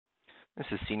This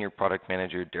is Senior Product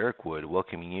Manager Derek Wood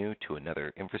welcoming you to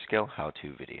another Infrascale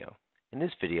how-to video. In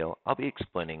this video, I'll be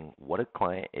explaining what a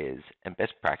client is and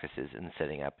best practices in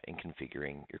setting up and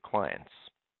configuring your clients.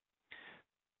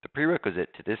 The prerequisite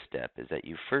to this step is that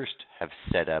you first have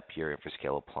set up your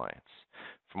Infrascale appliance.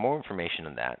 For more information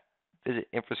on that, visit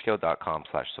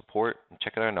infrascale.com/support and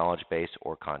check out our knowledge base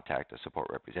or contact a support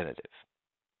representative.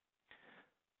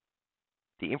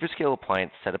 The Infrascale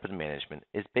appliance setup and management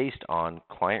is based on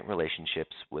client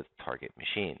relationships with target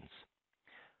machines.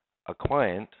 A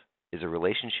client is a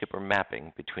relationship or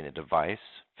mapping between a device,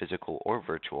 physical or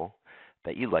virtual,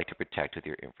 that you'd like to protect with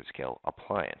your Infrascale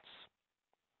appliance.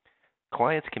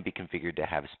 Clients can be configured to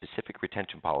have specific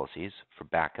retention policies for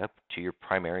backup to your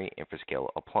primary Infrascale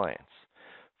appliance.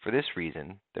 For this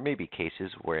reason, there may be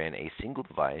cases wherein a single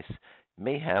device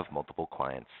may have multiple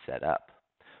clients set up.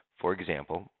 For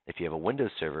example, if you have a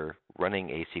Windows server running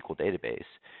a SQL database,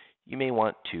 you may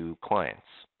want two clients,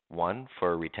 one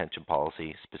for a retention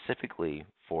policy specifically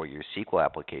for your SQL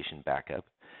application backup,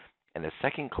 and a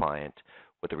second client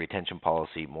with a retention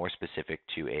policy more specific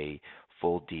to a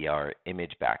full DR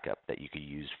image backup that you could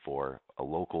use for a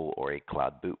local or a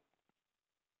cloud boot.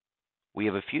 We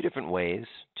have a few different ways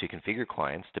to configure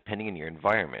clients depending on your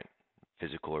environment,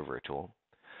 physical or virtual.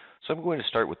 So I'm going to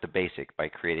start with the basic by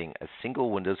creating a single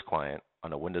Windows client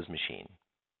on a Windows machine.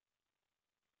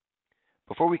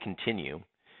 Before we continue,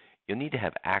 you'll need to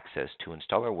have access to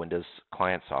install our Windows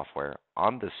client software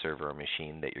on the server or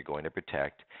machine that you're going to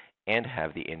protect and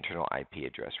have the internal IP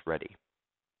address ready.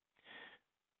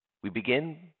 We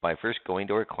begin by first going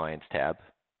to our Clients tab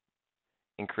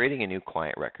and creating a new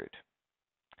client record.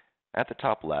 At the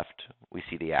top left, we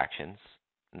see the actions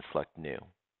and select New.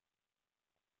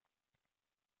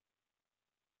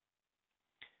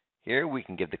 Here we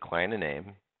can give the client a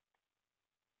name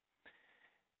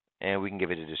and we can give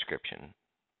it a description.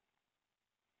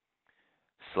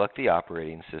 Select the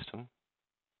operating system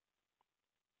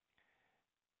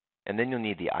and then you'll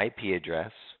need the IP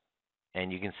address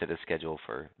and you can set a schedule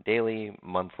for daily,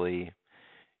 monthly.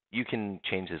 You can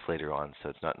change this later on, so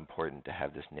it's not important to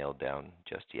have this nailed down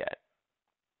just yet.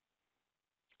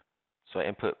 So I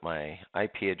input my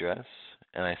IP address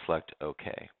and I select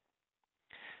OK.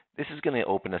 This is going to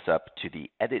open us up to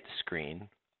the edit screen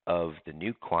of the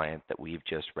new client that we've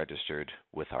just registered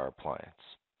with our appliance.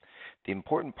 The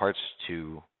important parts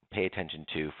to pay attention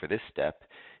to for this step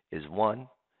is one,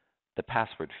 the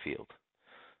password field.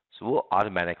 So we'll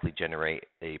automatically generate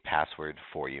a password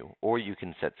for you, or you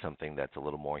can set something that's a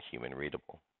little more human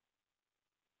readable.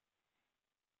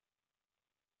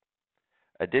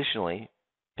 Additionally,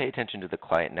 pay attention to the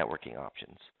client networking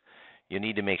options. You'll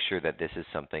need to make sure that this is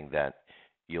something that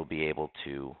you'll be able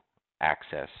to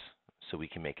access so we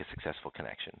can make a successful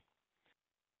connection.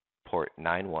 Port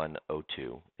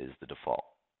 9102 is the default.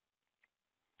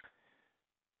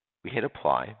 We hit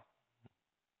apply,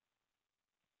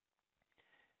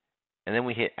 and then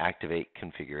we hit activate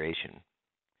configuration.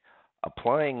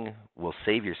 Applying will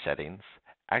save your settings.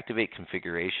 Activate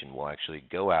configuration will actually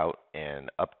go out and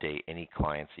update any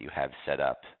clients that you have set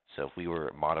up. So if we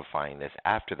were modifying this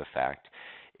after the fact,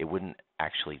 it wouldn't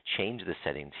actually change the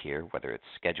settings here, whether it's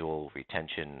schedule,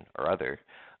 retention, or other,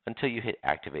 until you hit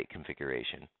activate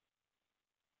configuration.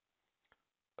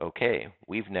 Okay,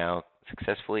 we've now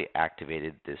successfully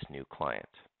activated this new client.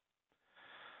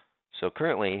 So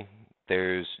currently,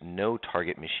 there's no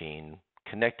target machine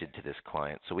connected to this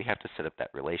client, so we have to set up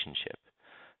that relationship.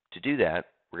 To do that,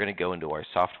 we're going to go into our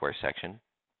software section,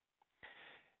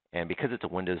 and because it's a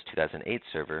Windows 2008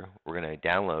 server, we're going to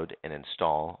download and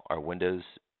install our Windows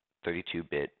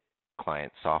 32-bit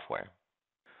client software.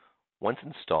 Once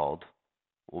installed,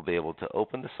 we'll be able to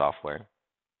open the software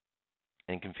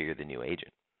and configure the new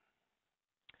agent.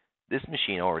 This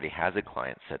machine already has a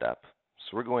client set up,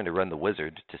 so we're going to run the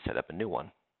wizard to set up a new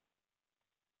one.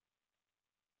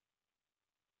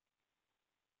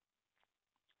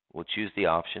 We'll choose the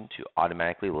option to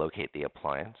automatically locate the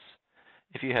appliance.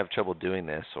 If you have trouble doing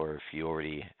this, or if you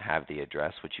already have the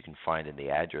address, which you can find in the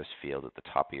address field at the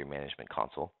top of your management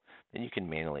console, then you can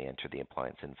manually enter the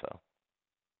appliance info.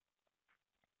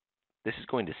 This is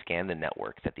going to scan the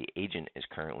network that the agent is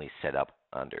currently set up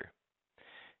under.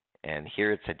 And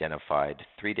here it's identified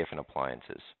 3 different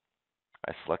appliances.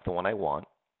 I select the one I want.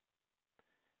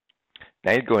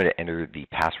 Now you're going to enter the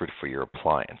password for your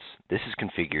appliance. This is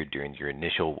configured during your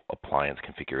initial appliance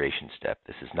configuration step.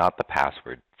 This is not the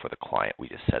password for the client we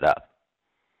just set up.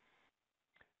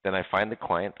 Then I find the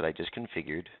client that I just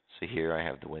configured. So here I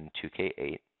have the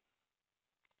Win2K8.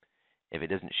 If it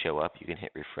doesn't show up, you can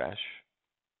hit refresh.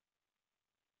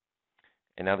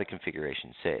 And now the configuration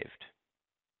is saved.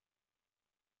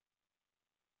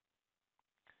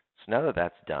 So now that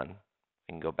that's done,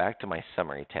 I can go back to my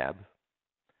Summary tab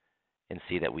and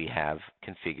see that we have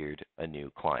configured a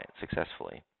new client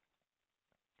successfully.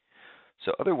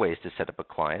 So other ways to set up a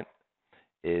client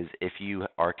is if you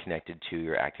are connected to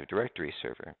your Active Directory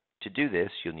server. To do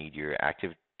this, you'll need your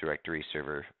Active Directory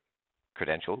server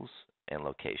credentials and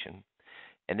location,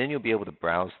 and then you'll be able to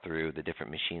browse through the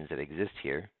different machines that exist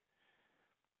here,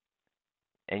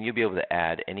 and you'll be able to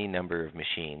add any number of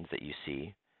machines that you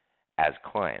see as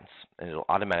clients, and it'll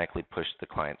automatically push the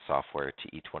client software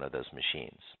to each one of those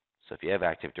machines. So if you have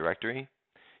Active Directory,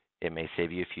 it may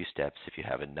save you a few steps if you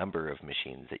have a number of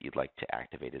machines that you'd like to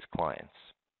activate as clients.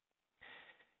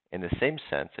 In the same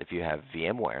sense, if you have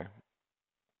VMware,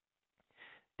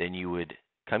 then you would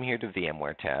come here to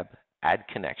VMware tab, Add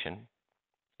Connection,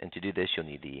 and to do this you'll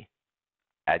need the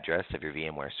address of your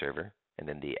VMware server and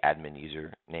then the admin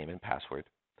user name and password.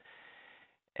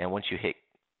 And once you hit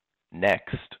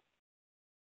Next,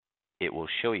 it will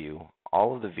show you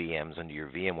all of the VMs under your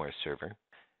VMware server,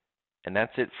 and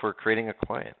that's it for creating a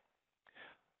client.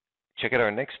 Check out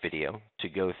our next video to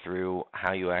go through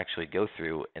how you actually go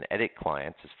through and edit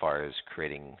clients as far as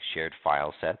creating shared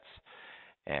file sets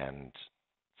and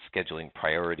scheduling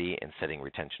priority and setting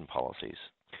retention policies.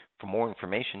 For more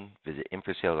information, visit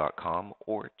infrascale.com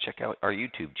or check out our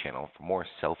YouTube channel for more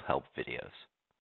self-help videos.